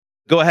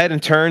Go ahead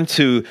and turn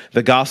to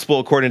the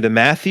Gospel according to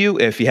Matthew.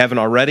 If you haven't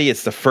already,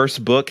 it's the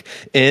first book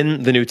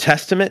in the New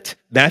Testament.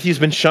 Matthew's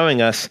been showing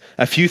us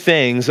a few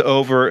things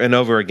over and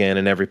over again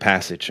in every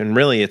passage. And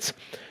really, it's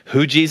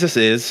who Jesus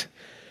is,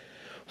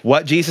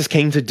 what Jesus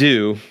came to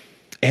do,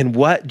 and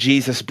what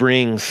Jesus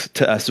brings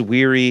to us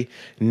weary,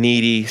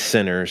 needy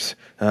sinners,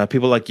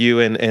 people like you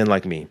and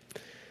like me.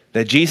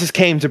 That Jesus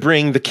came to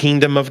bring the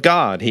kingdom of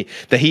God.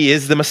 That he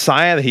is the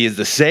Messiah, that he is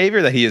the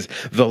Savior, that he is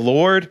the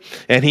Lord,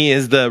 and he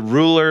is the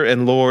ruler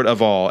and Lord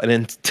of all. And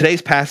in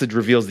today's passage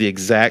reveals the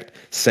exact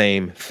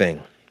same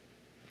thing.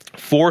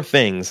 4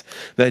 things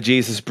that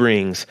Jesus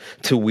brings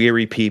to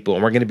weary people.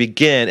 And we're going to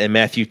begin in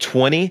Matthew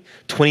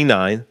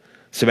 20:29.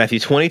 So Matthew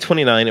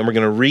 20:29, and we're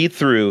going to read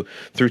through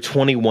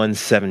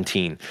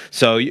 21:17.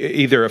 So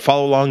either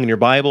follow along in your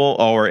Bible,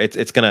 or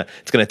it's going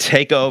to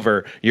take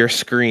over your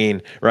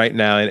screen right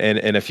now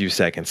in a few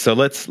seconds. So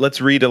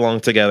let's read along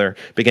together,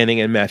 beginning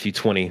in Matthew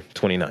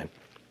 20:29.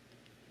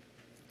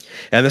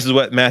 And this is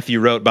what Matthew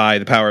wrote by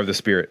the power of the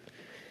Spirit.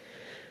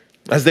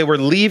 As they were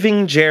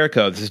leaving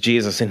Jericho, this is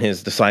Jesus and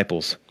his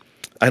disciples,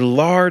 a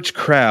large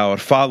crowd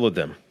followed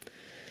them.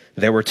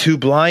 There were 2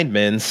 blind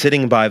men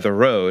sitting by the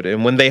road,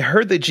 and when they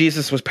heard that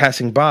Jesus was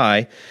passing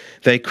by,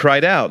 they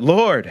cried out,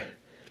 "Lord,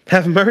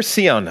 have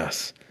mercy on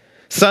us,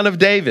 Son of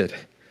David."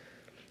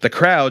 The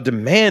crowd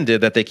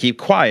demanded that they keep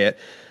quiet,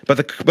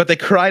 but they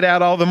cried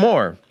out all the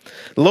more,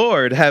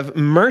 "Lord, have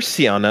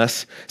mercy on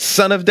us,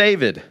 Son of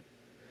David."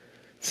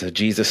 So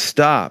Jesus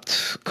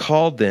stopped,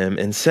 called them,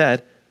 and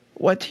said,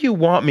 "What do you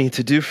want me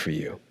to do for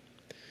you?"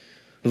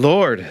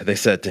 "Lord," they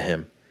said to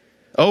him,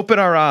 "open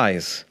our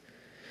eyes."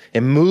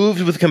 And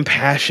moved with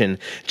compassion,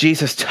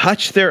 Jesus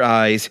touched their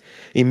eyes.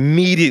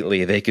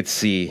 Immediately they could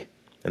see,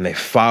 and they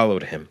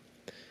followed him.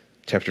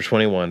 Chapter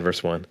 21,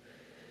 verse 1.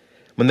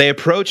 When they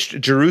approached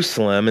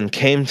Jerusalem and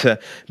came to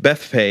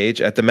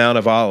Bethphage at the Mount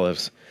of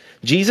Olives,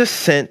 Jesus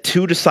sent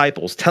 2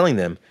 disciples, telling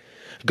them,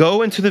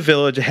 "Go into the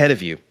village ahead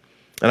of you,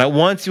 and at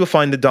once you will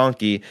find a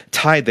donkey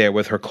tied there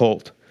with her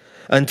colt.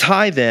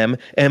 Untie them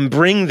and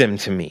bring them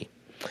to me.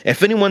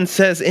 If anyone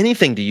says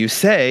anything to you,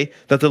 say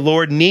that the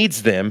Lord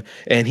needs them,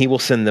 and he will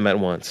send them at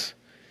once."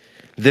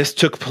 This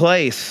took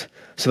place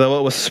so that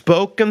what was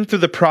spoken through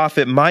the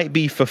prophet might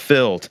be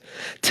fulfilled.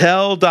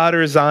 "Tell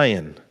daughter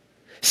Zion,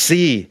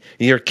 see,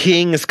 your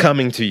king is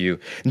coming to you,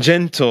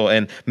 gentle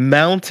and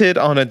mounted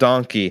on a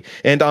donkey,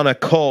 and on a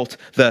colt,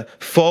 the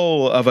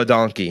foal of a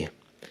donkey."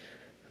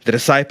 The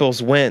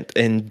disciples went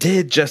and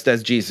did just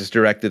as Jesus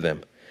directed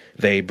them.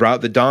 They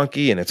brought the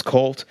donkey and its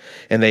colt,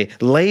 and they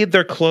laid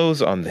their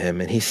clothes on them,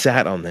 and he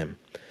sat on them.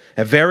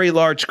 A very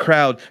large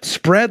crowd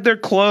spread their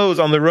clothes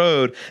on the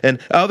road, and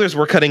others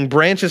were cutting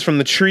branches from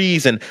the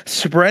trees and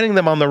spreading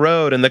them on the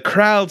road. And the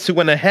crowds who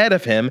went ahead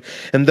of him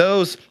and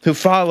those who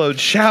followed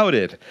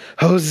shouted,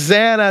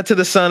 "Hosanna to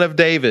the Son of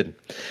David!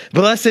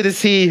 Blessed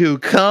is he who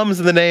comes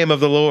in the name of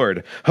the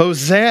Lord!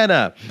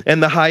 Hosanna in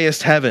the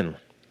highest heaven!"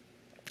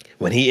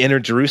 When he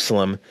entered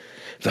Jerusalem,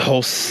 the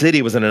whole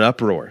city was in an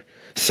uproar,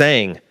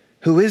 saying,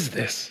 "Who is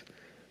this?"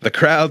 The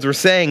crowds were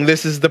saying,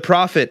 "This is the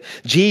prophet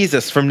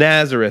Jesus from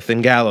Nazareth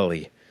in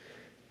Galilee."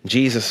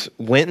 Jesus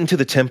went into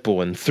the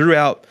temple and threw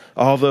out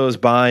all those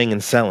buying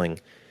and selling.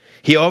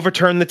 He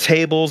overturned the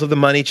tables of the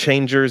money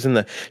changers and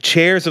the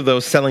chairs of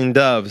those selling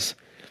doves.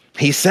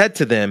 He said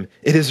to them,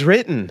 "It is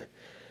written,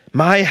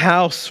 'My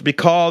house will be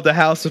called a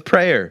house of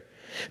prayer,'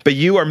 but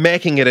you are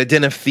making it a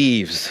den of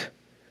thieves."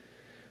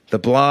 The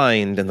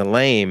blind and the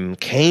lame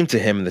came to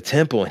him in the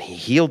temple, and he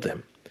healed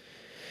them.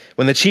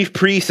 When the chief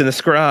priests and the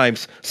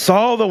scribes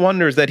saw the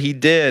wonders that he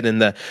did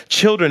and the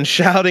children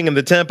shouting in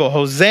the temple,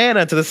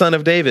 "Hosanna to the Son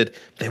of David,"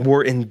 they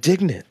were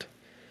indignant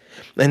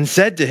and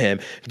said to him,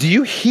 "Do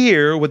you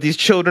hear what these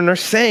children are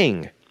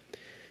saying?"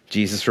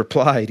 Jesus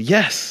replied,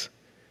 "Yes.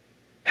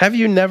 Have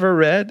you never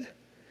read?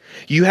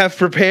 You have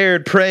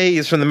prepared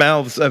praise from the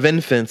mouths of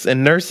infants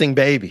and nursing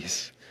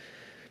babies."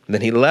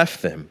 Then he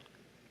left them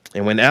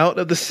and went out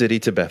of the city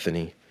to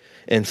Bethany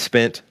and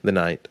spent the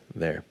night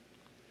there.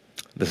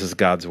 This is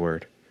God's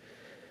word.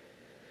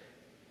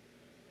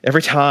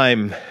 Every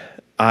time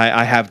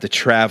I have to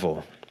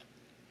travel,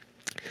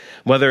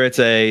 whether it's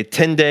a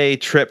 10-day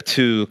trip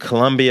to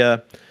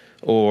Colombia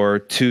or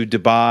to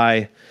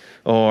Dubai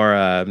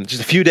or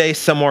just a few days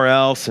somewhere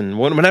else, and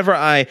whenever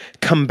I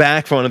come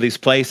back from one of these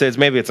places,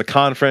 maybe it's a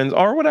conference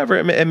or whatever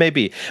it may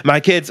be, my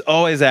kids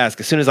always ask,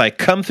 as soon as I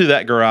come through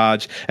that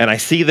garage and I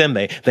see them,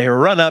 they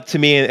run up to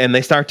me and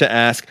they start to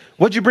ask,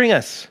 "What'd you bring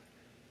us?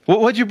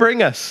 What'd you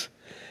bring us?"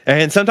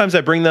 And sometimes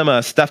I bring them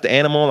a stuffed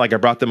animal, like I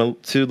brought them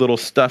 2 little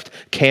stuffed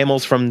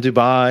camels from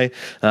Dubai.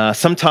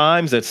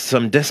 Sometimes it's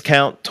some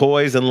discount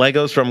toys and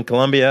Legos from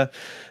Colombia.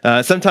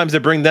 Sometimes I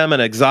bring them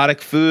an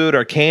exotic food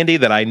or candy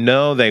that I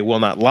know they will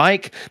not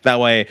like. That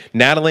way,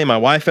 Natalie, my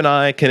wife, and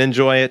I can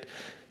enjoy it.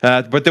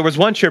 But there was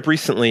one trip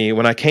recently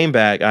when I came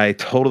back, I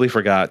totally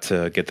forgot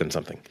to get them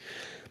something.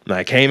 And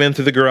I came in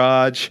through the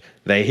garage.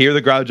 They hear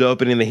the garage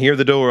opening, they hear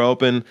the door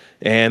open,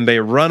 and they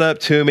run up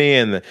to me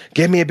and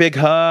give me a big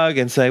hug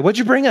and say, "What'd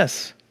you bring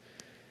us?"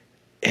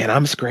 And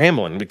I'm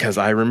scrambling because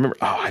I remember,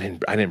 I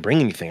didn't bring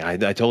anything. I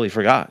totally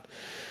forgot.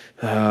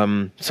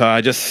 So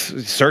I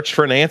just searched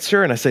for an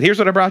answer, and I said, here's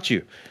what I brought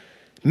you.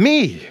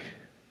 Me.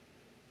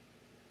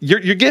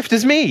 Your gift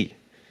is me.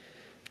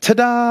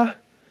 Ta-da.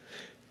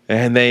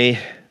 And they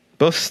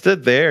both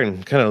stood there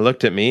and kind of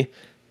looked at me,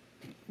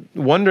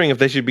 wondering if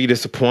they should be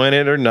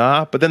disappointed or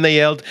not. But then they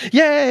yelled,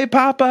 "Yay,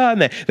 Papa!"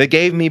 And they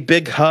gave me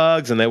big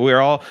hugs, and we were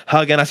all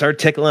hugging. I started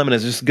tickling them, and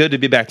it's just good to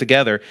be back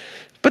together.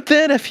 But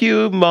then a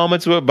few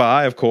moments went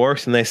by, of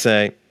course, and they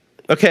say,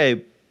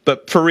 "Okay,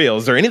 but for real,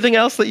 is there anything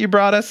else that you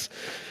brought us?"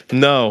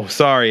 "No,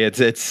 sorry,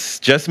 it's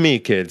just me,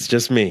 kids,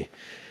 just me."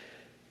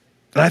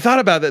 And I thought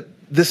about it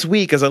this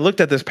week as I looked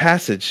at this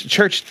passage.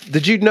 Church,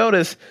 did you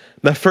notice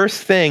the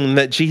first thing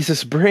that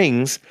Jesus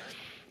brings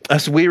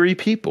us weary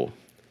people?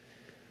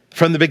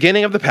 From the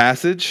beginning of the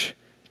passage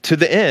to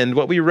the end,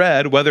 what we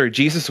read, whether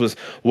Jesus was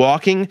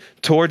walking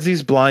towards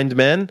these blind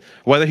men,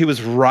 whether he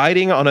was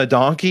riding on a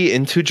donkey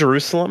into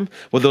Jerusalem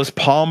with those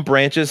palm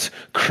branches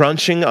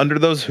crunching under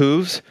those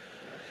hooves,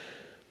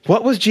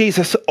 what was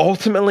Jesus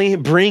ultimately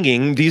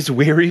bringing these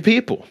weary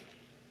people?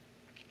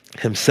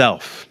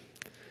 Himself.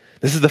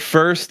 This is the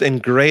first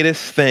and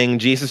greatest thing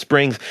Jesus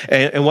brings.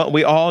 And what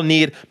we all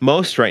need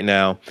most right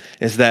now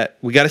is that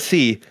we got to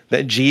see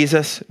that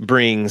Jesus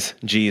brings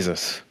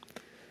Jesus.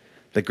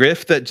 The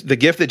gift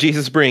that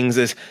Jesus brings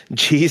is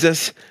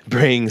Jesus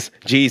brings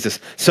Jesus.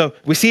 So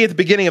we see at the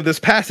beginning of this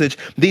passage,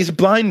 these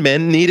blind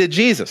men needed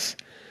Jesus.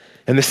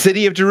 And the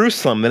city of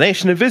Jerusalem, the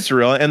nation of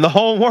Israel, and the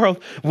whole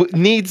world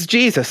needs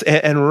Jesus.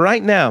 And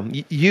right now,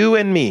 you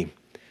and me,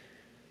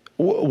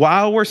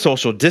 while we're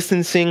social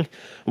distancing,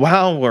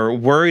 while we're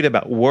worried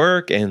about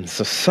work and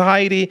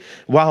society,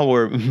 while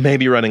we're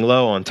maybe running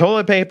low on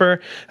toilet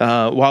paper,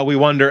 while we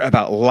wonder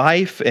about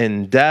life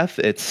and death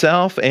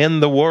itself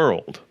and the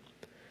world,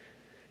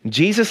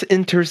 Jesus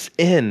enters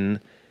in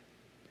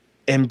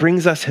and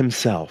brings us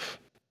himself.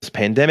 This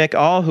pandemic,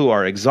 all who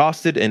are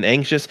exhausted and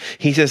anxious,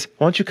 he says,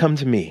 "Why don't you come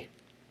to me?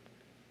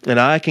 And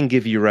I can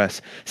give you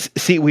rest."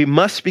 See, we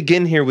must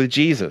begin here with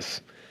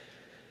Jesus.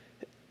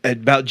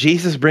 About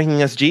Jesus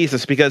bringing us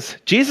Jesus, because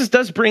Jesus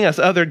does bring us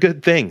other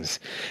good things.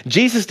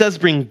 Jesus does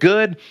bring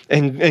good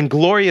and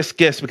glorious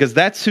gifts, because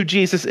that's who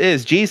Jesus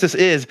is. Jesus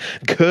is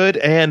good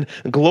and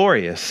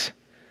glorious.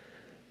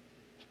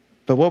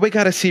 But what we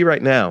got to see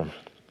right now,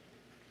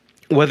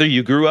 whether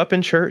you grew up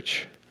in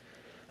church,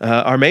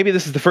 or maybe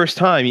this is the first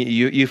time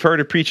you've heard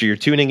a preacher, you're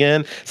tuning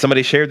in,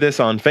 somebody shared this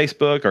on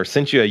Facebook or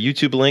sent you a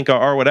YouTube link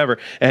or whatever,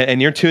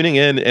 and you're tuning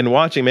in and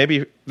watching, maybe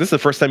this is the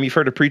first time you've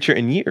heard a preacher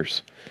in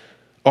years.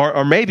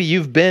 Or maybe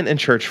you've been in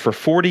church for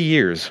 40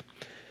 years.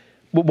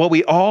 What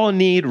we all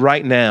need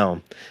right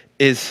now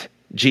is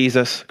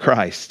Jesus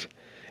Christ,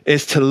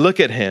 is to look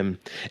at him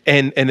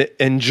and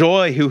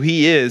enjoy who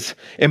he is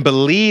and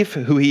believe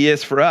who he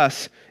is for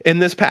us in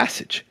this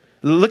passage.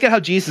 Look at how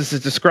Jesus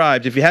is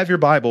described. If you have your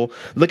Bible,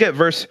 look at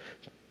verse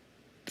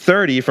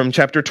 30 from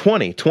chapter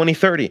 20,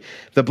 30.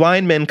 The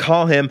blind men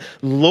call him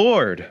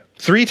Lord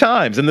 3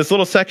 times in this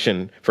little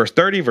section. Verse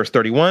 30, verse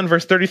 31,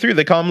 verse 33,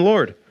 they call him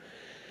Lord.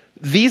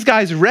 These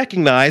guys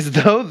recognize,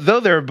 though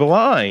they're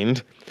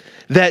blind,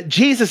 that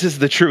Jesus is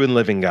the true and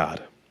living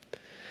God.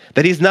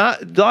 That he's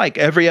not like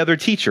every other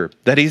teacher.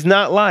 That he's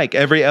not like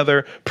every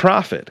other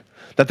prophet.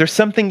 That there's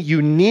something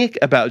unique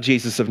about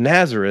Jesus of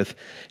Nazareth,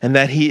 and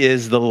that he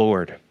is the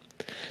Lord.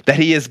 That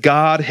he is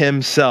God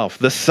himself,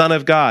 the Son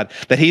of God.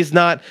 That he's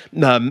not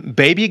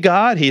baby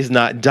God. He's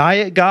not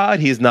diet God.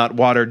 He's not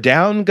watered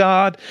down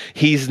God.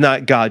 He's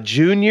not God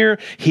Jr.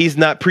 He's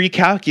not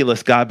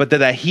pre-calculus God, but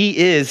that he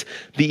is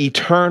the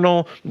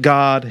eternal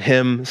God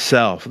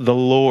himself, the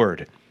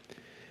Lord.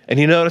 And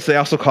you notice they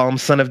also call him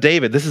Son of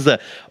David. This is an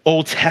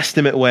Old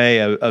Testament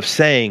way of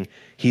saying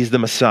he's the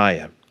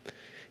Messiah.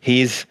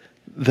 He's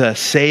the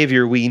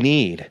Savior we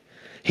need.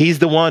 He's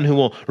the one who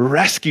will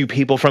rescue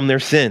people from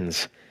their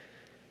sins.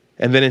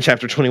 And then in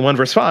chapter 21,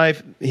 verse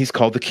 5, he's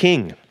called the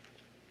King.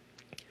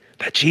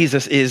 That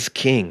Jesus is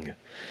King.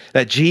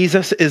 That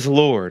Jesus is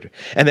Lord.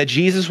 And that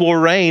Jesus will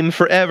reign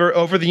forever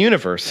over the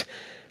universe.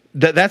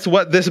 That's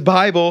what this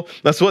Bible,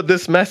 that's what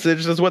this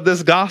message, that's what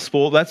this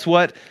gospel, that's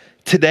what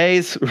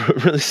today's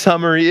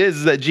summary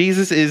is, that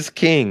Jesus is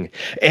King.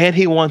 And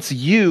he wants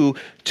you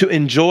to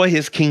enjoy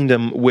his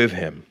kingdom with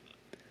him.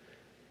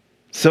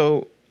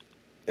 So,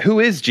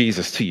 who is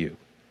Jesus to you?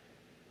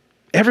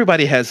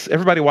 Everybody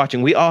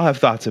watching, we all have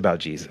thoughts about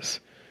Jesus.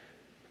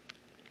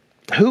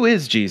 Who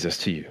is Jesus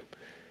to you?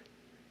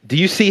 Do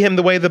you see him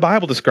the way the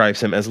Bible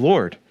describes him, as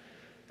Lord,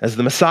 as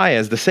the Messiah,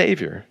 as the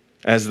Savior,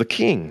 as the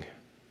King?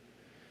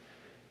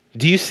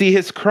 Do you see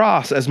his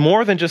cross as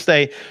more than just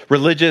a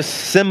religious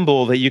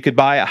symbol that you could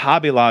buy at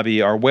Hobby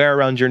Lobby or wear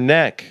around your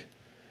neck?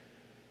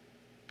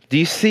 Do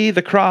you see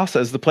the cross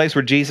as the place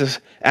where Jesus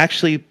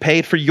actually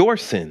paid for your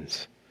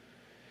sins,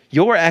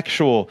 your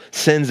actual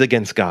sins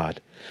against God?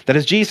 That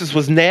as Jesus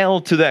was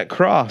nailed to that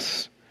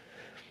cross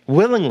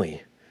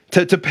willingly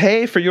to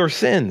pay for your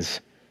sins.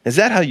 Is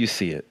that how you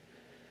see it?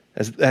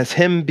 As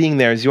him being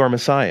there as your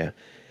Messiah?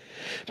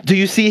 Do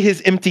you see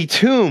his empty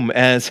tomb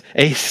as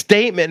a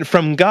statement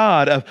from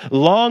God of,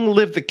 long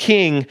live the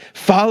king,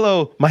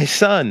 follow my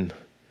son?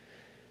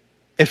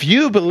 If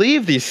you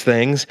believe these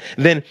things,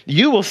 then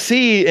you will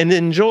see and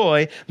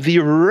enjoy the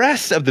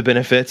rest of the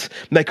benefits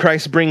that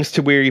Christ brings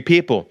to weary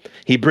people.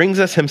 He brings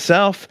us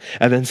himself.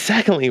 And then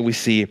secondly, we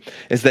see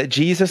is that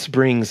Jesus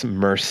brings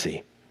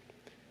mercy.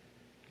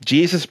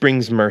 Jesus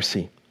brings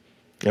mercy.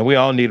 And we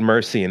all need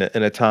mercy in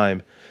a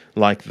time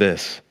like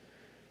this.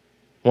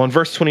 Well, in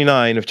verse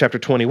 29 of chapter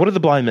 20, what did the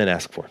blind men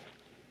ask for?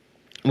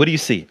 What do you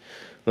see?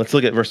 Let's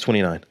look at verse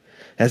 29.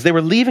 As they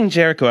were leaving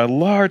Jericho, a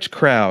large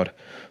crowd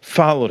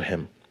followed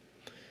him.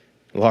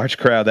 A large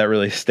crowd, that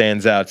really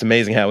stands out. It's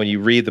amazing how when you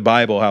read the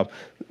Bible, how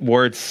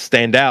words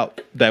stand out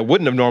that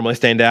wouldn't have normally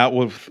stand out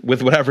with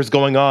whatever's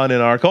going on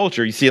in our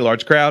culture. You see a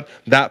large crowd,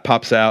 that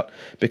pops out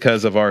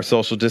because of our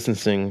social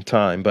distancing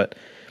time. But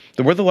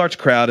there were the large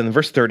crowd, and in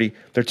verse 30,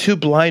 there are two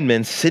blind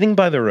men sitting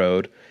by the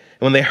road.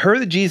 And when they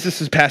heard that Jesus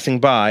was passing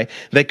by,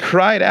 they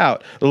cried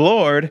out,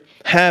 "Lord,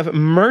 have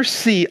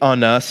mercy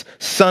on us,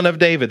 Son of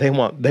David." They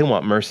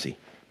want mercy.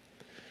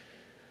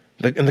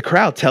 And the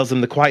crowd tells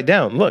them to quiet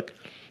down. Look,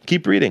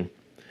 keep reading.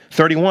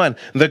 31,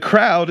 the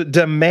crowd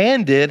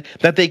demanded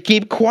that they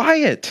keep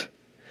quiet,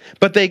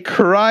 but they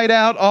cried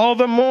out all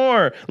the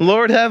more,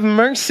 "Lord, have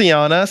mercy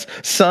on us,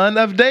 Son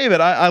of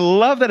David." I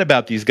love that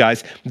about these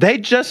guys. They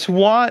just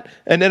want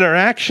an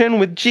interaction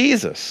with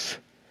Jesus.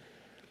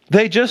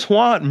 They just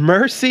want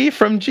mercy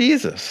from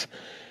Jesus.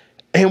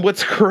 And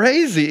what's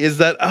crazy is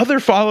that other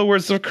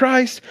followers of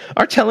Christ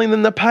are telling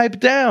them to pipe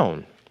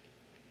down.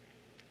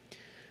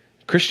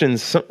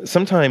 Christians,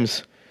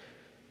 sometimes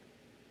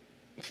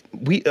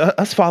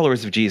us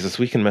followers of Jesus,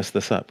 we can mess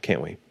this up,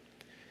 can't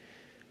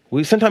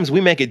we? Sometimes we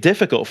make it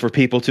difficult for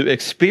people to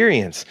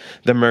experience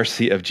the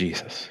mercy of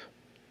Jesus.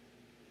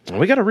 And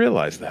we got to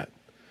realize that.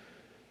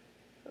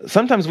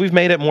 Sometimes we've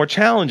made it more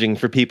challenging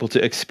for people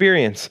to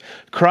experience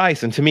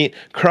Christ and to meet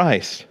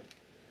Christ.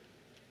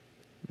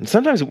 And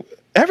sometimes,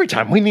 every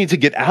time, we need to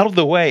get out of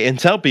the way and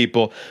tell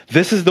people,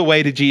 this is the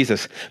way to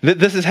Jesus.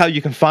 This is how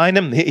you can find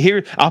him.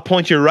 Here, I'll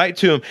point you right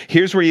to him.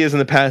 Here's where he is in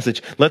the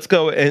passage. Let's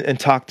go and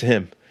talk to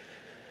him.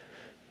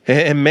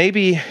 And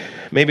maybe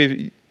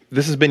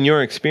this has been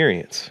your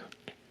experience.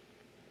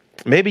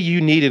 Maybe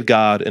you needed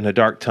God in a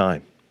dark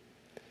time.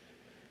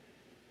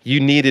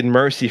 You needed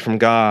mercy from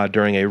God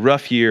during a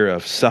rough year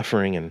of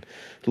suffering and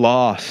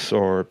loss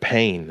or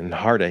pain and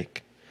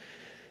heartache.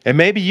 And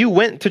maybe you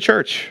went to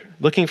church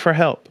looking for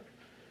help,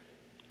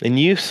 and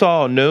you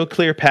saw no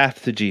clear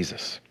path to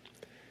Jesus.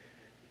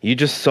 You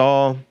just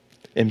saw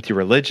empty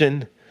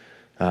religion.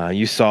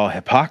 You saw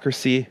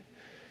hypocrisy.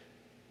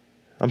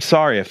 I'm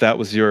sorry if that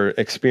was your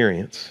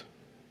experience.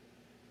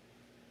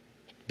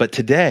 But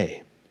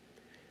today,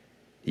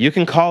 you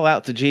can call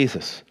out to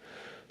Jesus,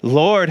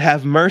 "Lord,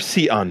 have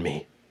mercy on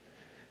me."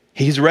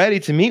 He's ready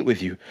to meet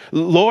with you.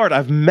 "Lord,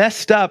 I've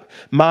messed up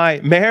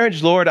my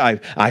marriage. Lord,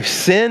 I've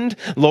sinned.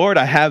 Lord,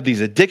 I have these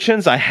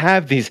addictions. I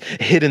have these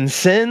hidden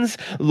sins.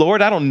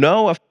 Lord, I don't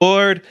know.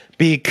 Lord,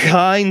 be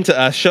kind to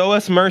us. Show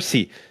us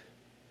mercy."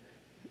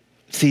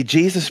 See,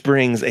 Jesus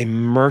brings a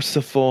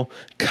merciful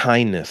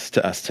kindness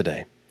to us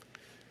today.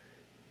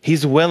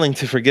 He's willing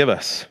to forgive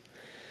us.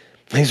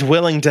 He's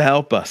willing to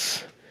help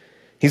us.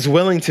 He's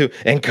willing to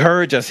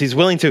encourage us. He's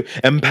willing to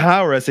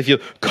empower us if you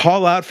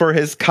call out for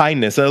his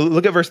kindness.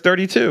 Look at verse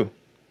 32.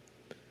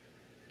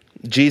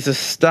 Jesus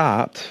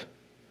stopped,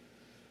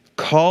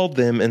 called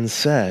them, and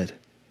said,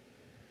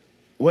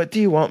 "What do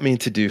you want me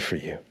to do for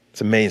you?"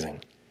 It's amazing.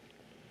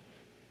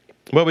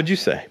 What would you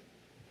say?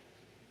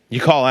 You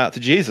call out to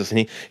Jesus,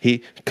 and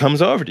he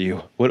comes over to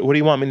you. What do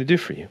you want me to do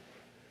for you?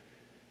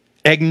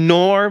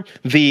 Ignore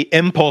the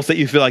impulse that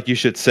you feel like you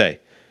should say.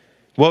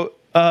 What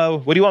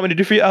do you want me to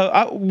do for you?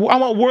 I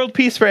want world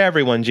peace for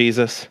everyone,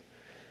 Jesus.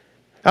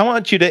 I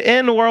want you to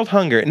end world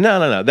hunger.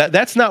 No.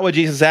 That's not what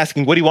Jesus is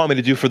asking. What do you want me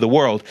to do for the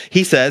world?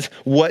 He says,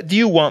 what do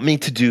you want me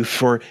to do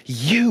for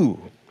you?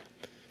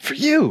 For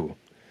you.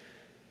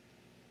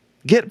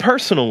 Get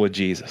personal with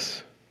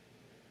Jesus.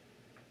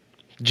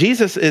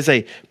 Jesus is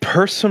a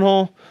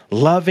personal,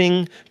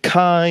 loving,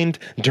 kind,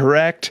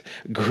 direct,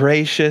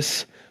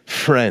 gracious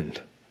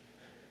friend.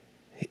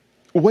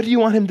 What do you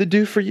want him to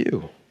do for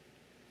you?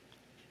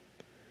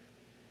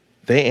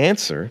 They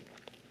answer,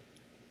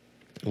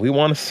 "We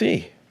want to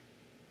see."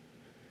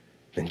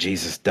 Then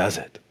Jesus does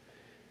it.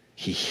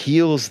 He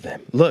heals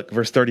them. Look,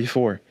 verse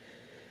 34.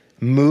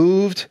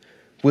 Moved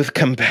with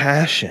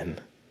compassion,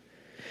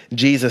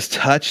 Jesus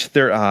touched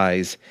their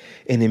eyes,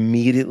 and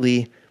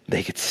immediately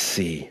they could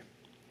see.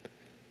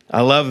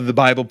 I love that the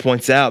Bible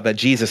points out that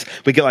Jesus,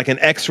 we get like an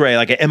X-ray,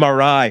 like an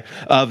MRI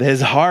of his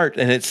heart,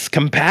 and it's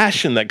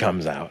compassion that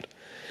comes out.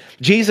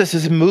 Jesus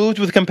is moved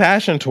with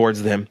compassion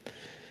towards them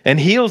and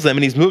heals them,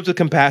 and he's moved with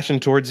compassion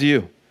towards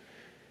you.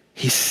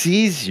 He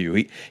sees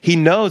you. He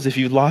knows if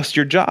you've lost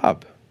your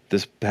job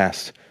this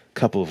past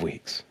couple of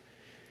weeks.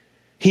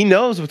 He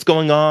knows what's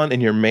going on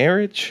in your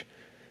marriage.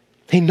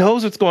 He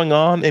knows what's going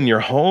on in your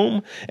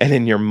home and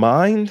in your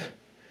mind.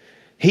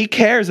 He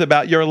cares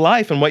about your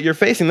life and what you're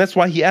facing. That's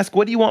why he asked,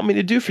 what do you want me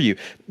to do for you?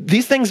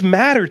 These things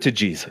matter to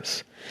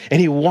Jesus.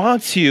 And he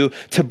wants you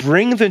to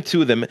bring them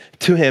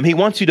to him. He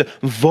wants you to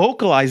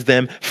vocalize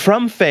them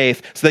from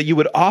faith so that you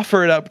would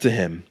offer it up to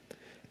him.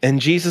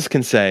 And Jesus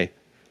can say,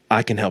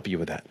 I can help you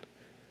with that.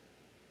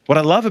 What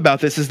I love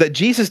about this is that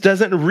Jesus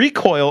doesn't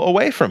recoil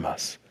away from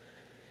us.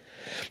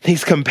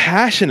 He's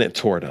compassionate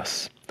toward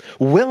us,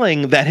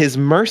 willing that his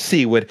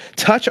mercy would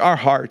touch our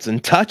hearts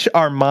and touch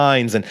our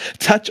minds and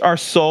touch our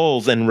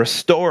souls and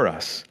restore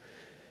us.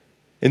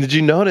 And did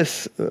you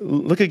notice,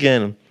 look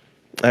again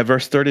at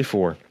verse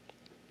 34,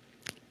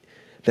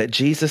 that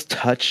Jesus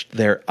touched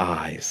their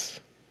eyes.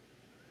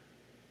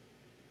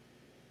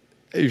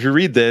 If you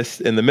read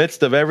this in the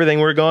midst of everything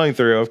we're going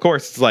through, of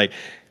course, it's like,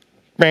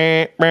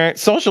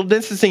 social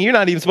distancing, you're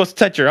not even supposed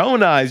to touch your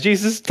own eyes.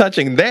 Jesus is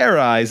touching their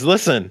eyes.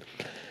 Listen,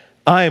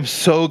 I am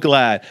so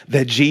glad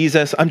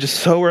that I'm just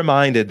so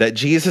reminded that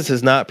Jesus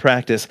has not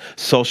practiced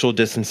social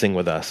distancing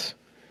with us.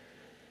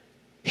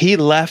 He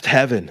left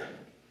heaven,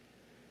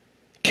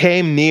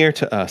 came near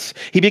to us.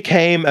 He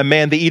became a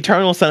man. The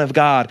eternal Son of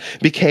God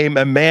became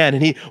a man,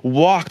 and he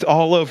walked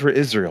all over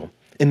Israel,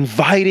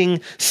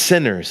 inviting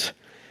sinners,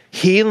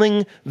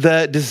 healing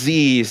the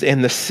diseased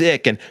and the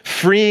sick, and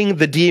freeing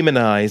the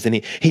demonized. And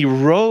he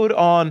rode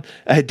on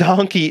a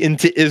donkey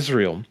into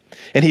Israel.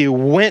 And he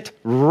went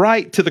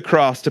right to the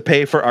cross to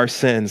pay for our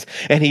sins.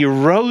 And he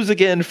rose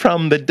again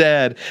from the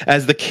dead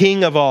as the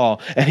King of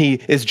all. And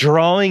he is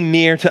drawing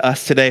near to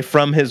us today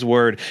from his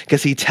word,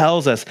 because he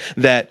tells us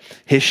that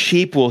his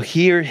sheep will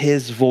hear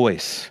his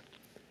voice.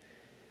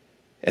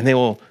 And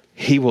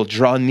he will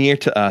draw near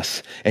to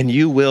us, and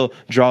you will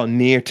draw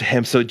near to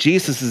him. So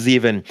Jesus is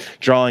even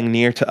drawing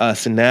near to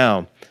us. And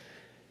now,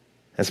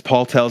 as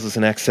Paul tells us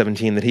in Acts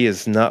 17, that he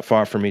is not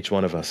far from each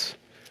one of us.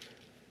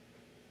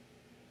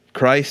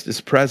 Christ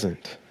is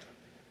present.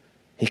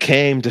 He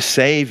came to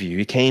save you.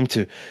 He came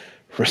to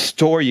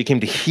restore you. He came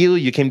to heal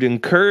you. He came to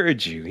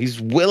encourage you.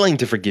 He's willing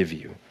to forgive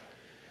you.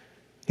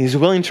 He's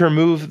willing to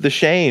remove the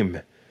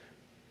shame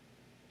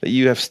that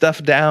you have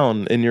stuffed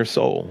down in your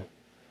soul.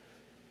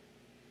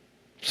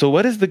 So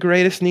what is the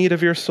greatest need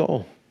of your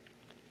soul?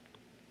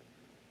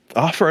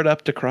 Offer it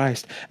up to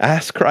Christ.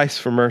 Ask Christ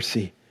for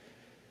mercy,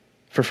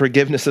 for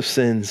forgiveness of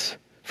sins,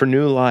 for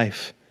new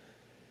life.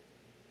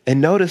 And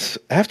notice,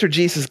 after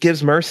Jesus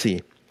gives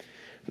mercy,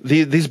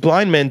 these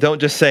blind men don't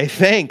just say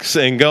thanks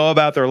and go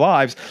about their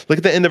lives. Look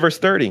at the end of verse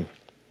 30.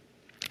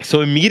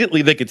 So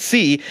immediately they could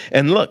see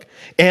and look,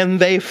 and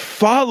they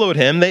followed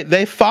him.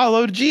 They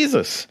followed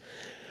Jesus.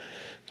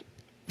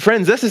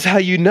 Friends, this is how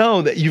you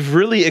know that you've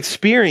really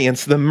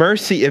experienced the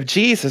mercy of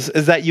Jesus,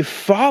 is that you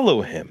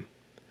follow him.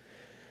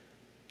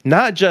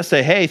 Not just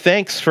say, hey,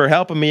 thanks for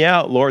helping me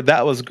out, Lord.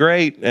 That was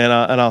great, and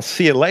I'll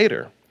see you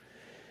later.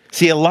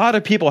 See, a lot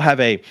of people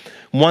have a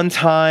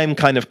one-time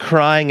kind of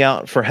crying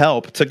out for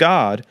help to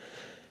God,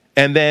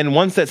 and then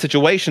once that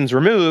situation's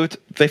removed,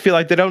 they feel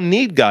like they don't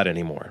need God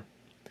anymore.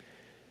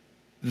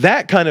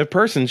 That kind of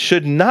person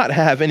should not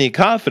have any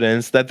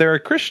confidence that they're a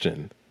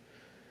Christian.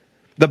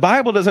 The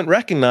Bible doesn't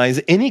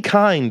recognize any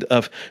kind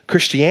of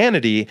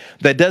Christianity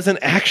that doesn't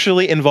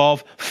actually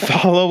involve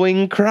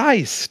following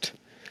Christ.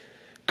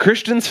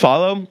 Christians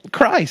follow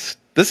Christ.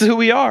 This is who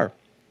we are.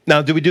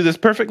 Now, do we do this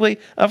perfectly?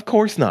 Of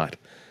course not.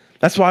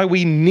 That's why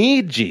we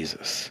need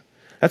Jesus.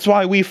 That's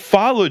why we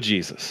follow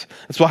Jesus.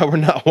 That's why we're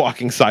not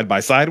walking side by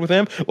side with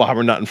him, why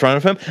we're not in front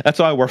of him. That's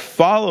why we're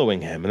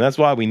following him, and that's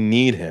why we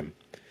need him.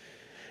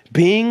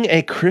 Being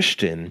a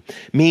Christian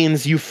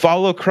means you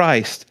follow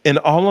Christ in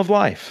all of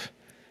life.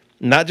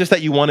 Not just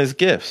that you want his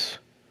gifts,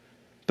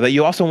 but that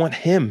you also want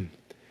him.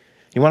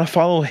 You want to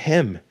follow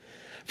him.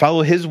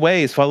 Follow his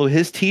ways, follow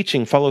his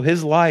teaching, follow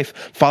his life,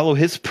 follow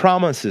his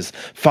promises,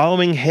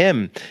 following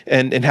him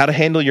and how to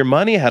handle your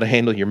money, how to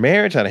handle your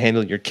marriage, how to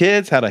handle your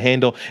kids, how to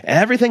handle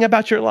everything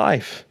about your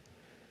life.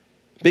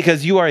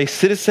 Because you are a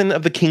citizen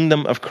of the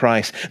kingdom of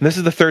Christ. And this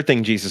is the third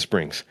thing Jesus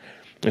brings.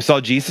 We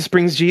saw Jesus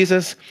brings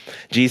Jesus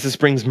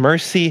brings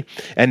mercy,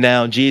 and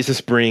now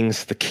Jesus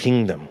brings the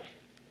kingdom.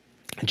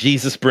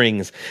 Jesus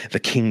brings the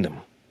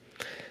kingdom.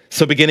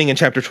 So beginning in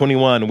chapter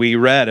 21, we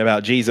read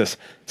about Jesus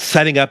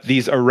setting up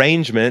these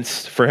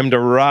arrangements for him to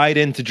ride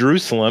into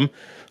Jerusalem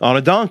on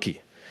a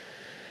donkey.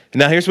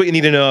 Now, here's what you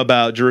need to know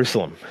about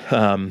Jerusalem.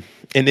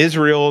 In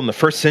Israel, in the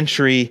first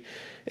century,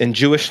 in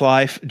Jewish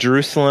life,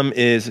 Jerusalem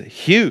is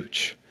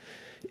huge.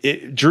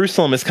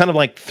 Jerusalem is kind of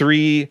like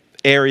three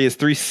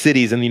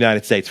cities in the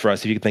United States for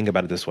us, if you can think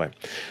about it this way.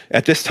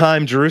 At this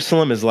time,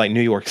 Jerusalem is like New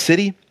York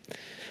City.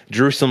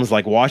 Jerusalem is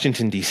like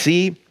Washington,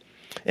 D.C.,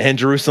 and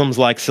Jerusalem's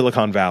like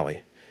Silicon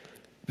Valley.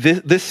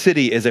 This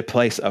city is a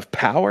place of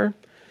power,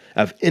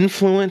 of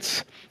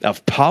influence,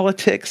 of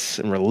politics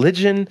and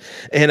religion,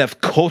 and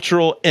of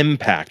cultural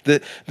impact.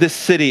 This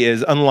city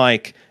is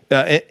unlike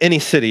any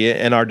city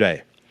in our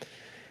day.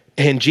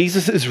 And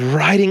Jesus is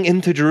riding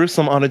into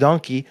Jerusalem on a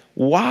donkey.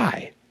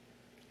 Why?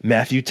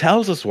 Matthew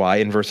tells us why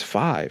in verse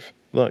 5.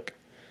 Look.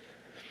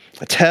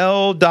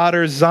 Tell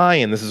daughter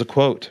Zion, this is a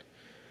quote,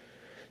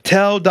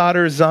 Tell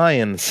daughter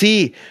Zion,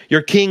 see,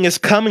 your king is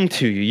coming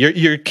to you.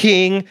 Your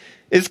king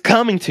is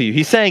coming to you.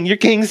 He's saying, your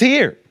king's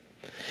here.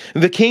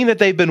 The king that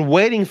they've been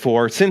waiting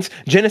for since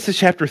Genesis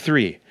chapter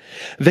 3.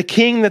 The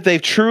king that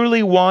they've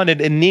truly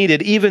wanted and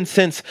needed even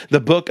since the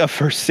book of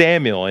 1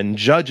 Samuel and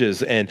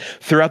Judges and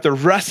throughout the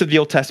rest of the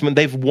Old Testament.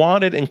 They've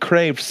wanted and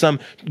craved some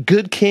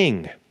good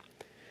king.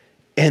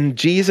 And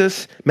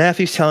Jesus,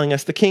 Matthew's telling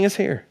us the king is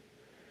here.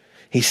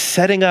 He's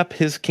setting up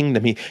his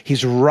kingdom.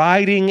 He's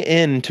riding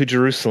into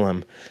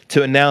Jerusalem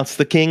to announce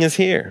the king is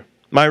here.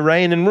 My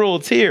reign and rule,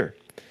 it's here.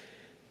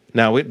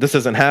 Now, this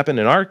doesn't happen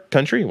in our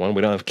country. One,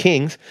 we don't have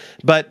kings.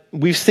 But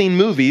we've seen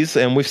movies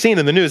and we've seen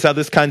in the news how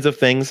these kinds of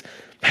things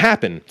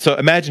happen. So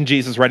imagine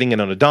Jesus riding in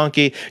on a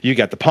donkey. You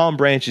got the palm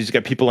branches. You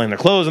got people laying their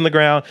clothes on the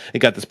ground. You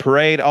got this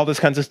parade, all this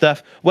kinds of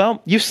stuff.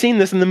 Well, you've seen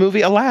this in the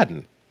movie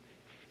Aladdin.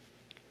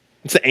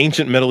 It's an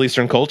ancient Middle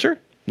Eastern culture.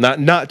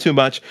 Not too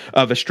much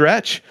of a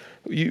stretch.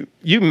 You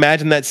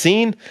imagine that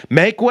scene.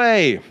 Make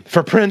way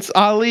for Prince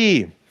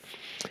Ali.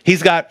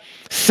 He's got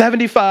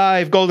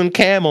 75 golden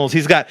camels.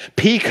 He's got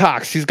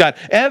peacocks. He's got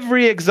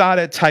every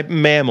exotic type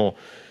mammal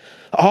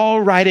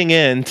all riding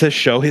in to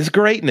show his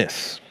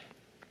greatness.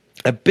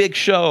 A big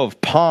show of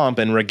pomp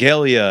and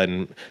regalia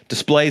and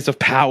displays of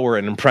power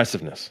and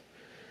impressiveness.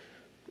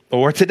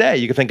 Or today,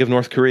 you can think of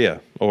North Korea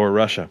or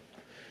Russia.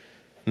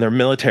 And their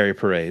military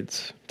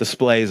parades,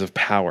 displays of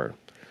power,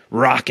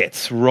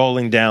 rockets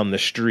rolling down the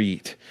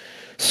street,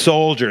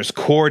 soldiers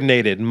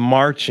coordinated,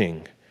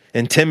 marching,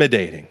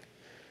 intimidating.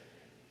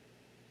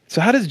 So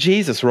how does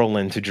Jesus roll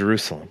into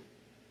Jerusalem?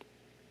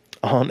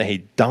 On a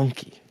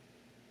donkey.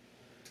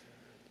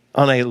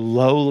 On a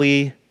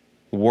lowly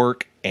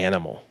work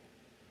animal.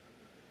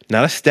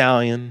 Not a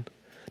stallion,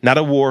 not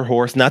a war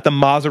horse, not the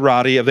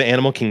Maserati of the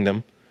animal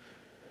kingdom.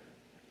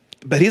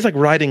 But he's like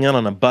riding in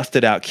on a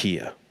busted out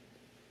Kia.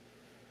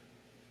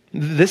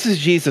 This is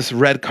Jesus'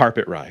 red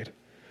carpet ride.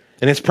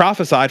 And it's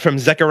prophesied from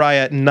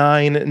Zechariah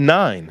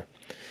 9:9.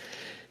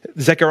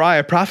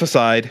 Zechariah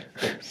prophesied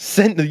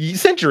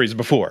centuries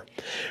before.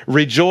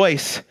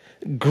 Rejoice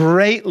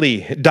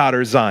greatly,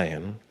 daughter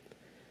Zion.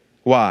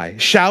 Why?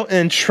 Shout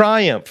in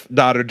triumph,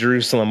 daughter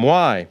Jerusalem.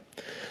 Why?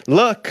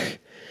 Look,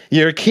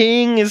 your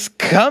king is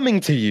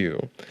coming to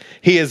you.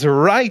 He is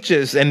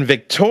righteous and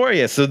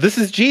victorious. So this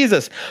is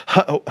Jesus,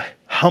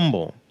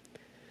 humble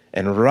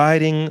and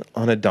riding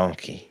on a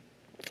donkey,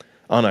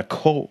 on a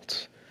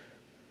colt,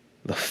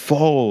 the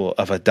foal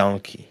of a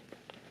donkey.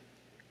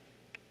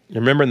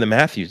 Remember in the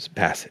Matthew's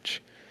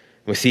passage,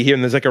 we see here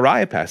in the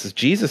Zechariah passage,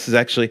 Jesus is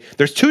actually,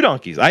 there's two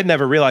donkeys. I'd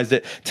never realized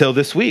it till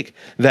this week,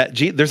 that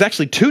there's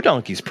actually two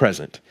donkeys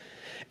present.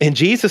 And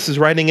Jesus is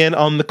riding in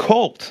on the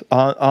colt,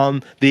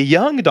 on the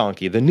young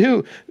donkey, the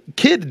new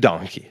kid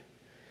donkey.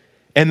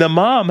 And the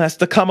mom has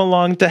to come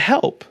along to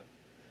help,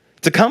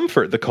 to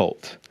comfort the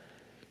colt.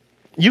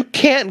 You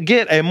can't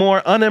get a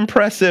more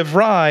unimpressive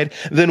ride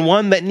than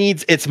one that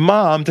needs its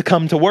mom to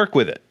come to work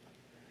with it.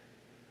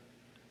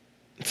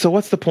 So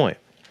what's the point?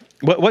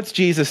 What's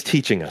Jesus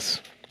teaching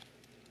us?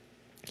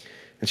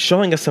 It's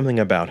showing us something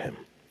about him.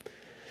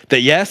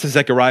 That yes, as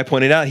Zechariah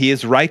pointed out, he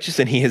is righteous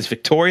and he is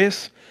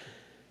victorious,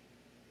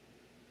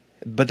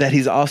 but that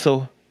he's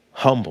also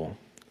humble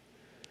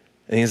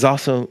and he's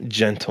also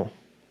gentle.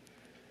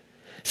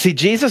 See,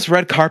 Jesus'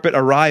 red carpet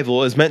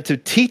arrival is meant to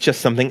teach us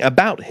something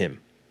about him.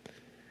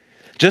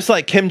 Just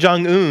like Kim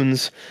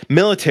Jong-un's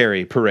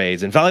military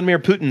parades and Vladimir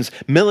Putin's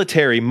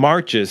military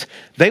marches,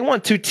 they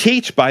want to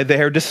teach by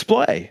their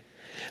display.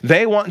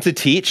 They want to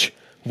teach,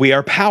 we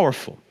are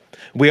powerful,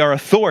 we are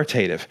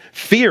authoritative,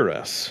 fear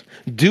us,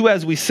 do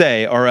as we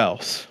say or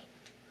else.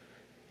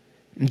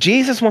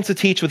 Jesus wants to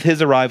teach with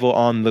his arrival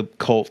on the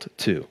colt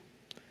too.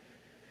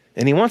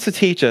 And he wants to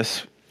teach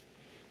us,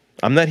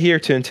 I'm not here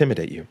to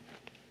intimidate you.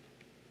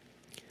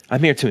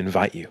 I'm here to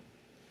invite you.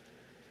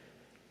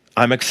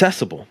 I'm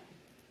accessible.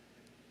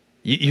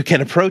 You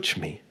can approach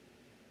me.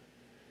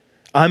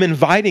 I'm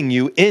inviting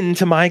you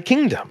into my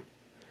kingdom.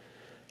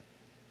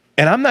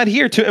 And I'm not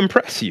here to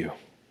impress you.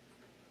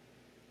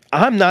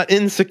 I'm not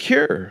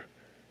insecure.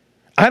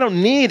 I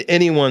don't need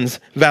anyone's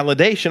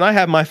validation. I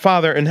have my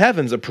Father in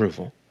heaven's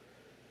approval.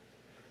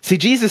 See,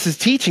 Jesus is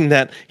teaching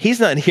that he's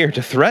not here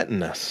to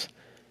threaten us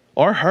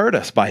or hurt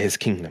us by his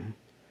kingdom.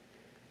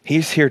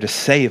 He's here to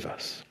save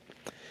us.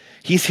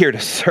 He's here to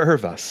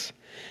serve us.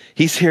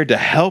 He's here to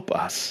help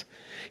us.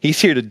 He's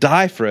here to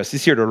die for us.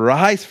 He's here to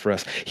rise for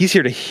us. He's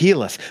here to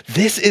heal us.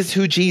 This is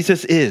who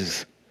Jesus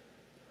is.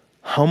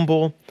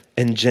 Humble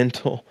and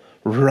gentle,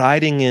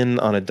 riding in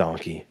on a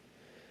donkey.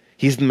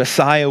 He's the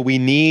Messiah we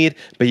need,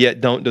 but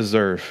yet don't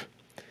deserve.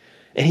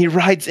 And he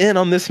rides in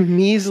on this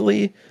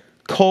measly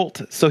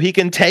colt so he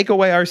can take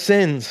away our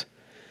sins.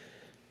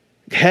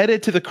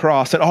 Headed to the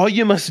cross, and all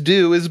you must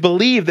do is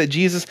believe that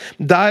Jesus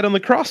died on the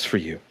cross for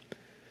you.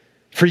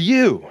 For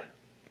you.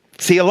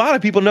 See, a lot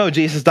of people know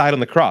Jesus died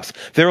on the cross.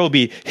 There will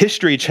be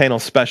History Channel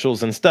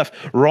specials and stuff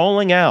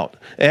rolling out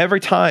every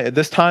time, at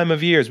this time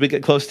of year as we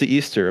get close to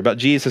Easter, about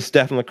Jesus'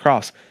 death on the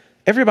cross.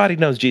 Everybody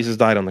knows Jesus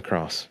died on the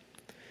cross.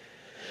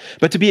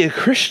 But to be a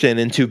Christian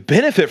and to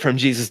benefit from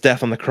Jesus'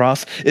 death on the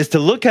cross is to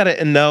look at it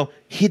and know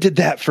he did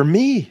that for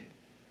me.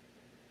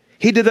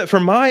 He did that for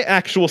my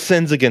actual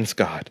sins against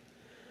God.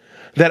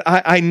 That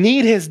I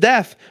need his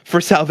death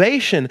for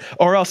salvation,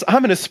 or else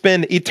I'm going to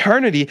spend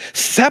eternity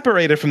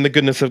separated from the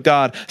goodness of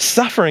God,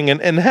 suffering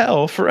in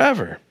hell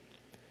forever.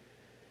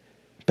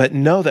 But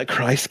know that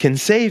Christ can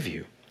save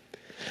you.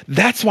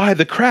 That's why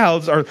the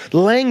crowds are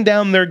laying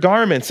down their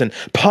garments and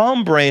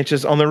palm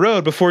branches on the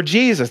road before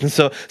Jesus. And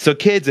so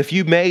kids, if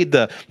you made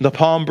the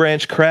palm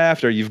branch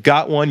craft, or you've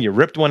got one, you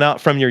ripped one out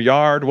from your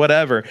yard,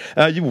 whatever,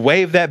 you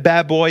wave that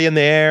bad boy in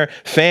the air,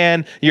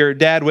 fan your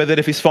dad with it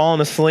if he's fallen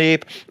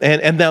asleep,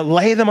 and then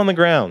lay them on the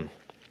ground,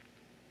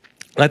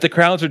 like the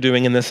crowds are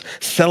doing in this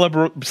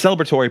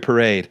celebratory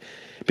parade.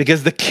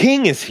 Because the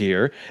king is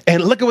here,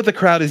 and look at what the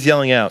crowd is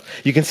yelling out.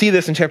 You can see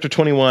this in chapter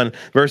 21,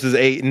 verses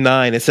 8 and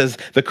 9. It says,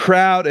 the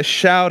crowd is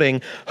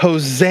shouting,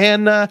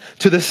 Hosanna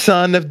to the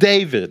Son of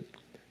David.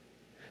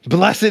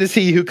 Blessed is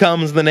he who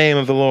comes in the name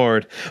of the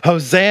Lord.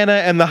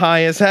 Hosanna in the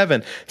highest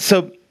heaven.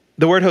 So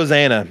the word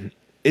Hosanna,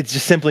 it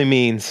just simply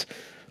means,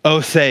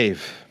 oh,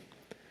 save.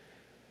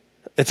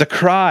 It's a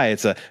cry.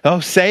 It's oh,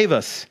 save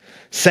us.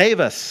 Save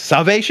us.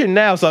 Salvation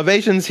now.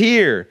 Salvation's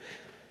here.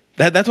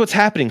 That's what's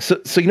happening. So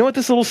you know what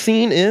this little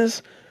scene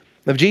is?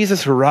 Of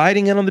Jesus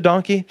riding in on the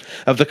donkey?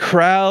 Of the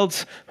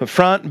crowds,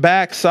 front,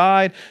 back,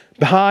 side,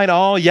 behind,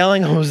 all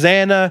yelling,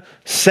 Hosanna,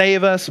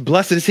 save us,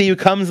 blessed is he who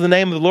comes in the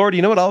name of the Lord.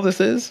 You know what all this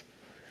is?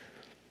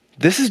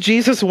 This is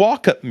Jesus'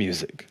 walk-up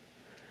music.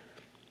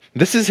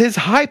 This is his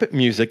hype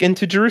music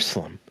into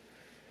Jerusalem.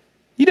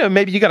 You know,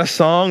 maybe you got a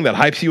song that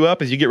hypes you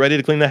up as you get ready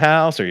to clean the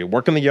house or you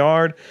work in the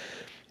yard.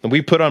 And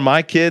we put on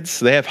my kids,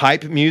 they have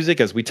hype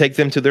music as we take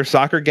them to their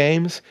soccer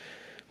games.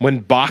 When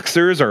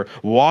boxers are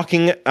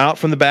walking out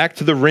from the back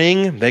to the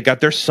ring, they got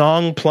their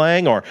song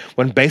playing. Or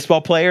when baseball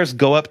players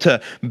go up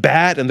to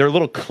bat and their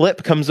little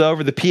clip comes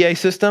over the PA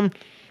system,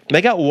 they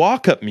got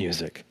walk-up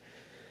music.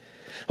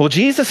 Well,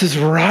 Jesus is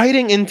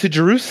riding into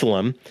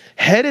Jerusalem,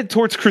 headed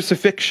towards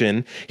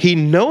crucifixion. He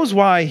knows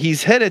why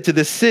he's headed to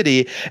this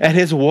city, and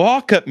his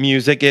walk-up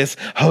music is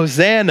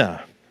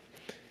Hosanna.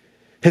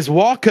 His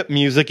walk-up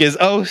music is,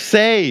 oh,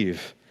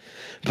 save.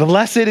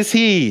 Blessed is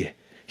he,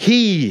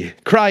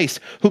 Christ,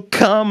 who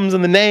comes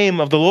in the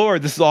name of the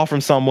Lord. This is all from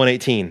Psalm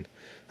 118,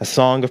 a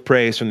song of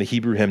praise from the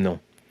Hebrew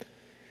hymnal.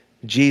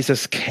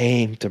 Jesus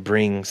came to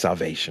bring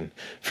salvation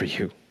for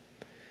you.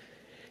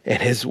 And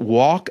his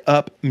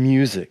walk-up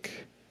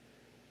music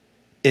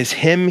is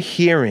him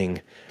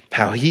hearing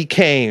how he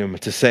came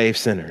to save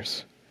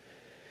sinners.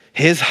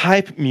 His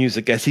hype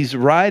music as he's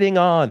riding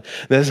on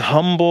this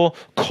humble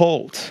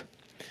colt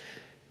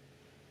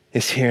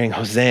is hearing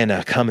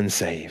Hosanna, come and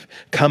save,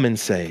 come and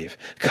save,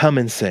 come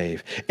and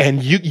save.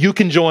 And you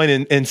can join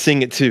and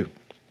sing it too.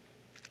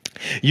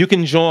 You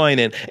can join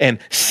and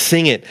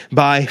sing it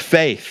by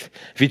faith.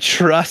 If you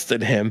trust in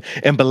him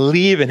and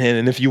believe in him,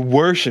 and if you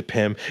worship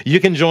him,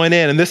 you can join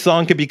in. And this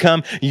song could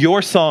become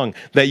your song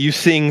that you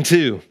sing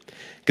too.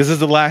 Because this is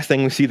the last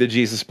thing we see that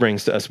Jesus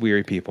brings to us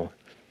weary people.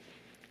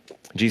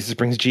 Jesus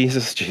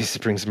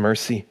brings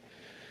mercy.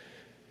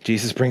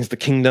 Jesus brings the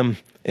kingdom,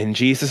 and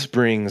Jesus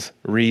brings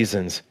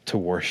reasons to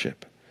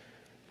worship.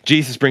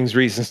 Jesus brings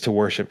reasons to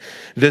worship.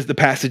 The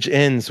passage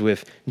ends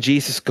with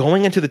Jesus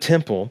going into the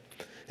temple,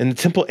 in the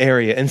temple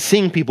area, and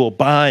seeing people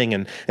buying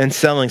and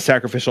selling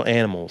sacrificial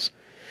animals.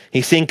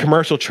 He's seeing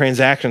commercial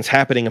transactions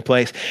happening in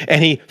place,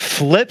 and he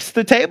flips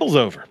the tables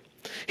over.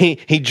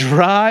 He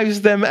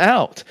drives them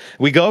out.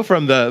 We go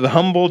from the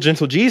humble,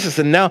 gentle Jesus,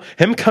 and now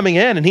him coming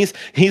in, and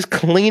he's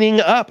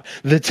cleaning up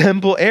the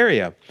temple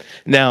area.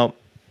 Now,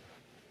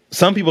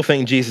 some people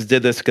think Jesus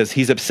did this because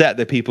he's upset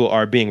that people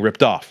are being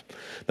ripped off,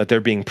 that they're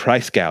being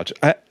price gouged.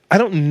 I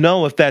don't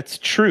know if that's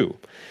true.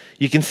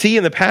 You can see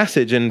in the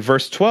passage in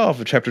verse 12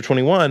 of chapter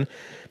 21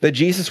 that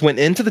Jesus went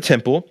into the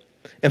temple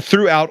and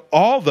threw out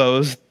all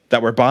those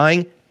that were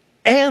buying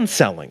and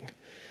selling.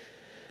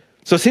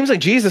 So it seems like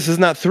Jesus is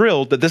not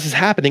thrilled that this is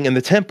happening in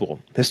the temple.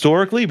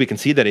 Historically, we can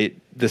see that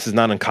this is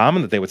not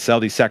uncommon that they would sell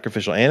these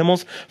sacrificial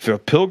animals for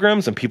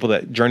pilgrims and people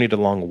that journeyed a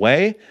long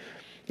way.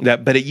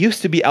 But it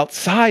used to be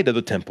outside of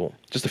the temple,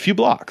 just a few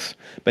blocks.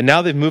 But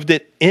now they've moved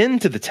it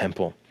into the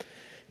temple.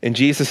 And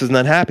Jesus is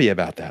not happy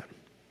about that.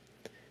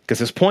 Because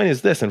his point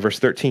is this in verse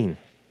 13.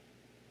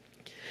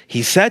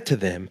 He said to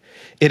them,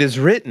 it is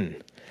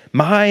written,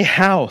 my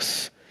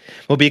house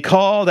will be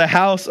called a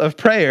house of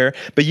prayer,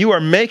 but you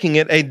are making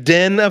it a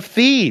den of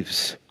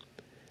thieves.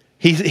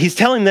 He's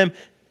telling them,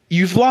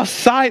 you've lost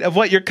sight of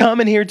what you're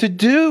coming here to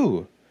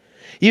do.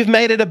 You've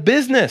made it a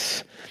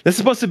business. This is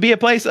supposed to be a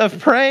place of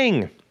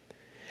praying.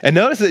 And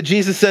notice that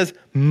Jesus says,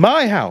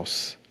 my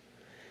house.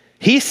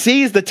 He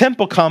sees the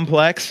temple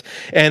complex,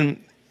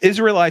 and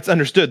Israelites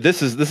understood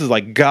this is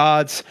like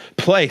God's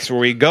place where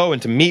we go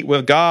and to meet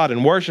with God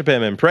and worship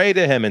him and pray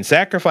to him and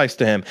sacrifice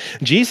to him.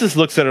 Jesus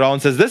looks at it all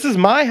and says, this is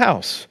my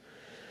house.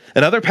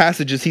 In other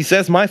passages, he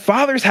says, my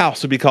Father's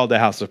house will be called the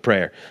house of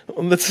prayer.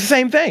 That's the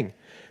same thing.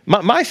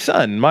 My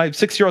son, my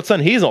 6-year-old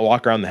son, he doesn't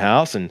walk around the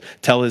house and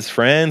tell his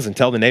friends and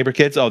tell the neighbor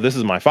kids, oh, this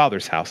is my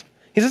Father's house.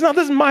 He says, no,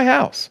 this is my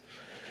house.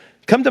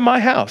 Come to my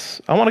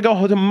house. I want to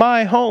go to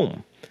my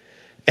home.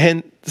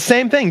 And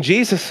same thing,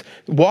 Jesus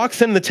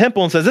walks in the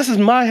temple and says, this is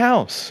my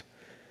house.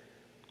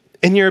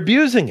 And you're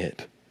abusing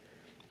it.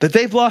 That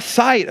they've lost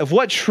sight of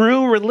what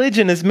true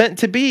religion is meant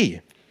to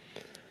be.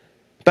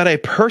 But a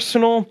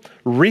personal,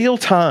 real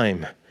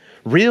time,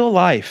 real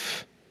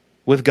life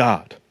with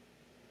God.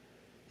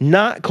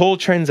 Not cold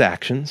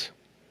transactions.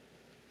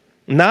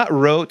 Not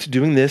rote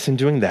doing this and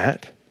doing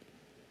that.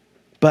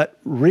 But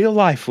real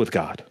life with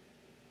God.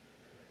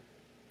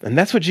 And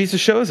that's what Jesus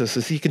shows us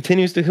as he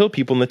continues to heal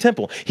people in the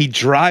temple. He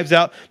drives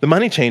out the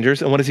money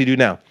changers, and what does he do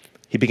now?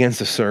 He begins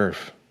to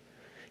serve.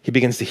 He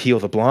begins to heal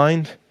the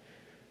blind,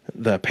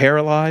 the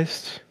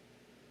paralyzed.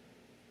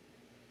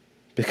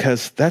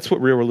 Because that's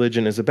what real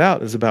religion is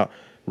about. It's about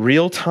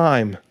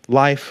real-time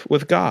life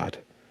with God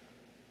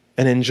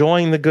and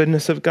enjoying the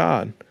goodness of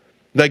God.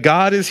 That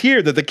God is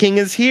here, that the king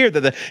is here,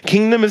 that the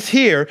kingdom is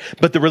here,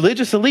 but the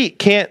religious elite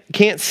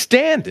can't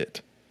stand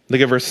it.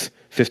 Look at verse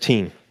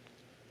 15.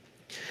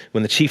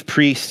 When the chief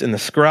priests and the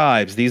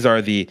scribes, these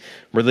are the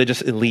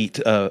religious elite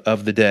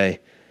of the day,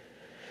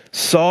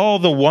 saw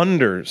the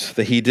wonders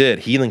that he did,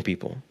 healing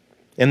people,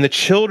 and the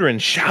children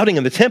shouting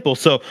in the temple.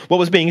 So what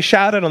was being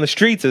shouted on the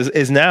streets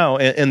is now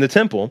in the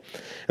temple,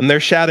 and they're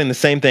shouting the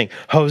same thing.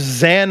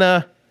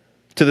 Hosanna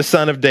to the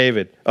Son of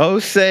David. Oh,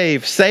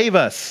 save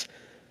us,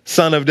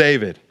 Son of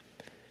David.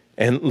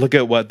 And look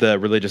at what the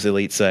religious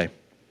elite say.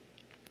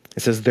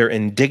 It says they're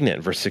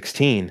indignant, verse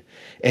 16,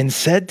 and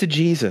said to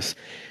Jesus,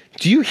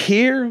 do you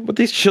hear what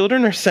these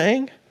children are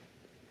saying?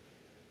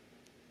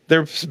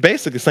 They're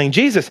basically saying,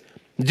 Jesus,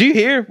 do you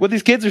hear what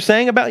these kids are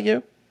saying about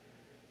you?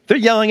 They're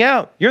yelling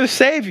out, you're the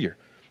Savior.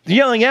 They're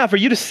yelling out for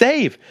you to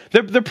save.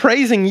 They're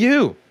praising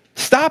you.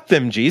 Stop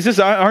them, Jesus.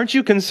 Aren't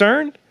you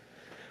concerned?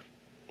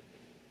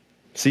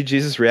 See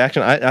Jesus'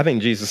 reaction? I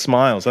think Jesus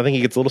smiles. I think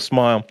he gets a little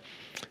smile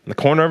in the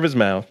corner of his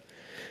mouth.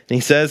 And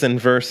he says in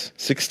verse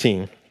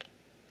 16,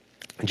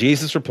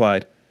 Jesus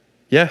replied,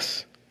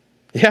 yes,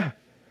 yeah,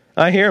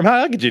 I hear him.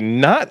 How could you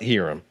not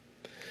hear him?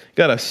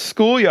 Got a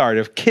schoolyard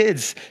of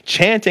kids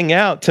chanting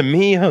out to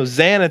me,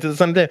 Hosanna to the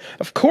Son of David.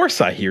 Of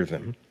course I hear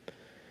them.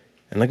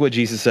 And look what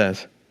Jesus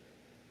says.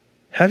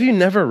 Have you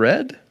never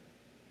read?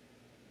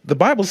 The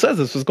Bible says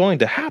this was going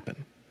to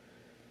happen.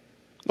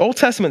 The Old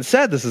Testament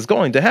said this is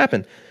going to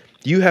happen.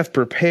 You have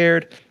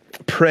prepared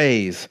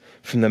praise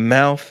from the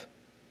mouths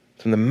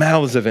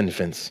of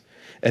infants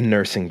and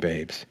nursing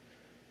babes.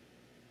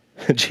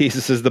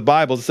 Jesus, as the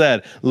Bible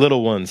said,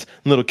 little ones,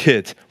 little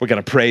kids, we're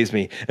going to praise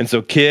me. And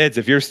so kids,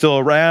 if you're still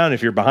around,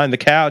 if you're behind the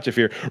couch, if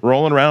you're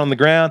rolling around on the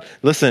ground,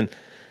 listen,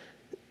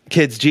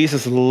 kids,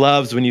 Jesus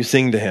loves when you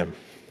sing to him.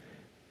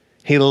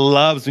 He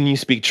loves when you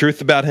speak truth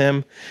about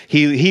him.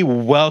 He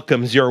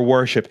welcomes your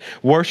worship.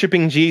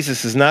 Worshiping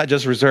Jesus is not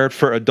just reserved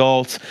for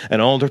adults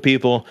and older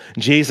people.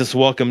 Jesus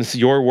welcomes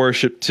your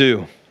worship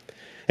too.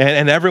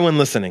 And everyone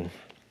listening,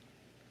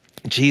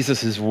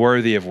 Jesus is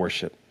worthy of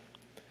worship.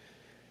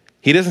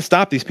 He doesn't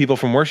stop these people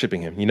from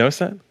worshiping him. You notice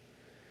that?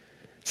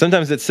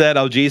 Sometimes it's said,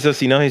 oh, Jesus,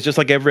 he's just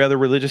like every other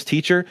religious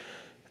teacher.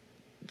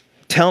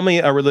 Tell me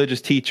a religious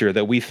teacher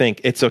that we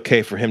think it's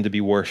okay for him to be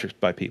worshiped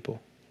by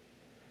people.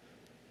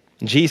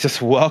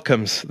 Jesus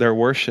welcomes their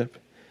worship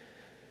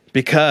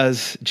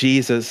because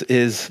Jesus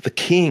is the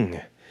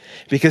King,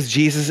 because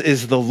Jesus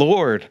is the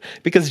Lord,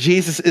 because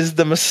Jesus is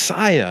the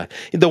Messiah,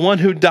 the one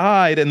who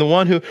died and the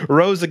one who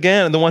rose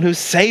again and the one who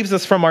saves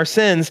us from our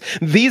sins.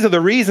 These are the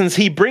reasons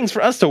he brings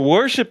for us to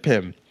worship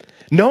him.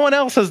 No one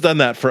else has done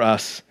that for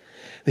us.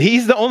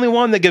 He's the only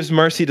one that gives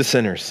mercy to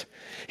sinners.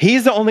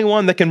 He's the only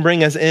one that can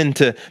bring us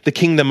into the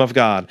kingdom of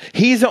God.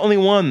 He's the only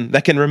one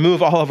that can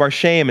remove all of our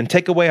shame and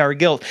take away our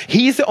guilt.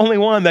 He's the only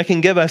one that can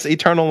give us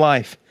eternal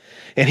life.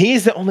 And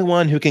he's the only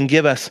one who can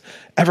give us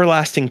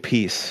everlasting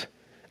peace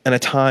in a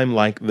time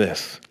like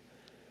this.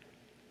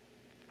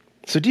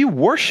 So do you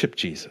worship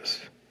Jesus?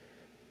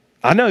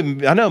 I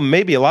know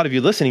maybe a lot of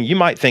you listening, you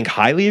might think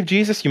highly of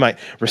Jesus, you might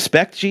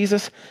respect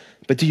Jesus,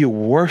 but do you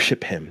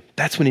worship him?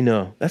 That's when you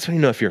know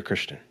if you're a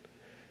Christian.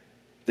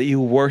 That you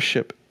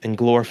worship and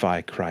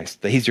glorify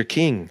Christ, that he's your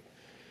King.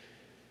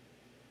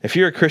 If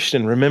you're a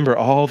Christian, remember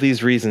all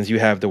these reasons you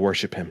have to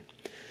worship him.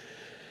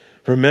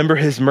 Remember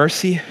his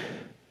mercy.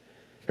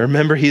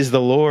 Remember he's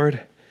the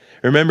Lord.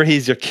 Remember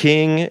he's your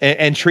King,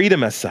 and treat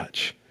him as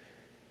such.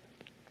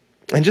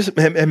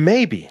 And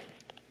maybe,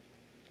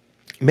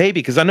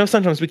 because I know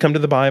sometimes we come to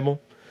the Bible,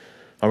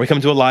 or we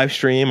come to a live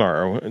stream,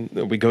 or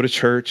we go to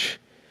church,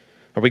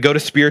 or we go to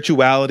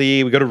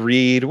spirituality, we go to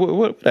read,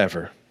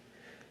 whatever.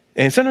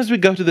 And sometimes we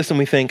go to this and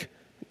we think,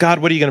 God,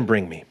 what are you going to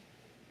bring me?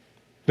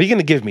 What are you going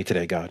to give me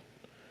today, God?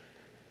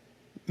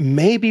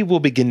 Maybe we'll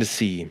begin to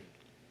see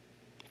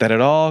that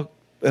it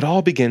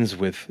all begins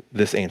with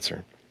this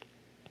answer.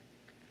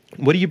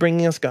 What are you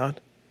bringing us, God?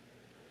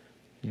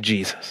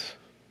 Jesus.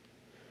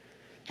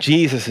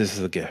 Jesus is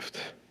the gift.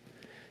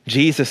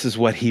 Jesus is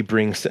what he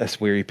brings to us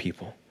weary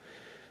people.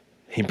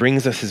 He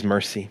brings us his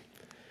mercy.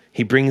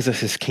 He brings us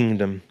his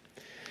kingdom.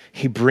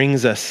 He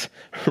brings us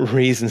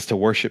reasons to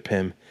worship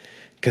him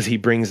because he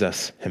brings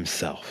us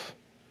himself.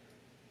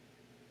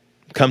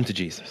 come to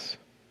Jesus.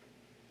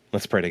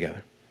 Let's pray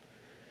together.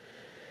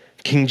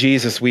 King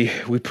Jesus, we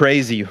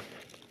praise you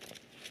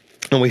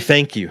and we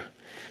thank you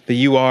that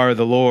you are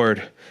the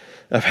Lord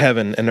of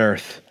heaven and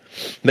earth,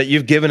 that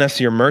you've given us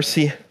your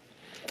mercy,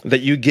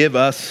 that you give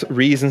us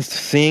reasons to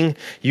sing,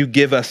 you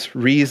give us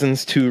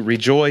reasons to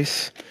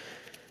rejoice.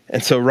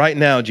 And so right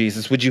now,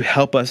 Jesus, would you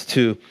help us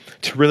to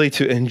really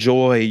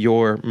enjoy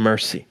your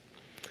mercy,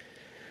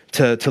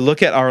 to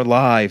look at our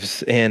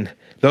lives, and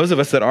those of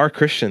us that are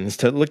Christians,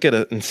 to look at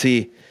it and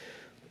see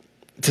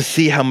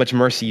how much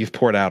mercy you've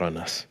poured out on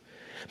us,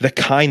 the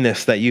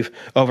kindness that you've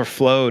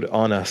overflowed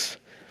on us.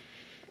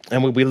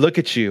 And when we look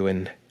at you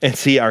and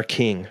see our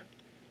King,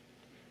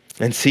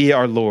 and see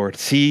our Lord,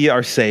 see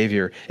our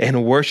Savior,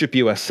 and worship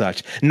you as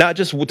such, not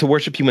just to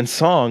worship you in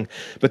song,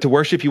 but to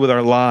worship you with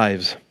our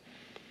lives,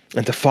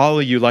 and to follow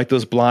you like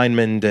those blind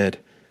men did.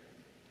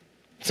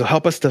 So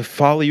help us to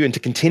follow you and to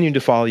continue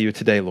to follow you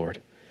today,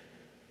 Lord.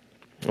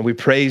 And we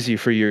praise you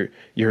for your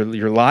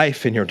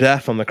life and your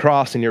death on the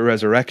cross and your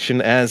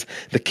resurrection as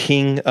the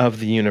King of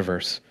the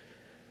universe.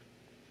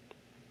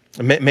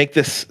 Make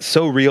this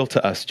so real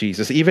to us,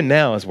 Jesus, even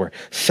now as we're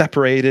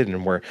separated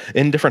and we're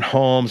in different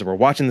homes and we're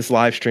watching this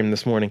live stream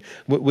this morning.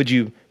 Would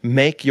you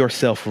make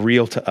yourself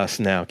real to us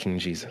now, King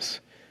Jesus?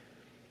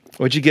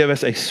 Would you give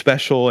us a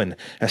special and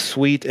a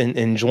sweet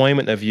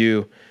enjoyment of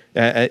you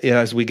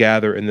as we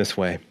gather in this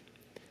way?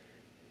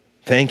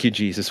 Thank you,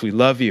 Jesus. We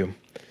love you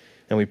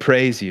and we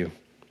praise you.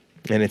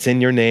 And it's in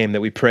your name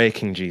that we pray,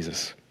 King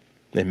Jesus.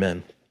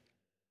 Amen.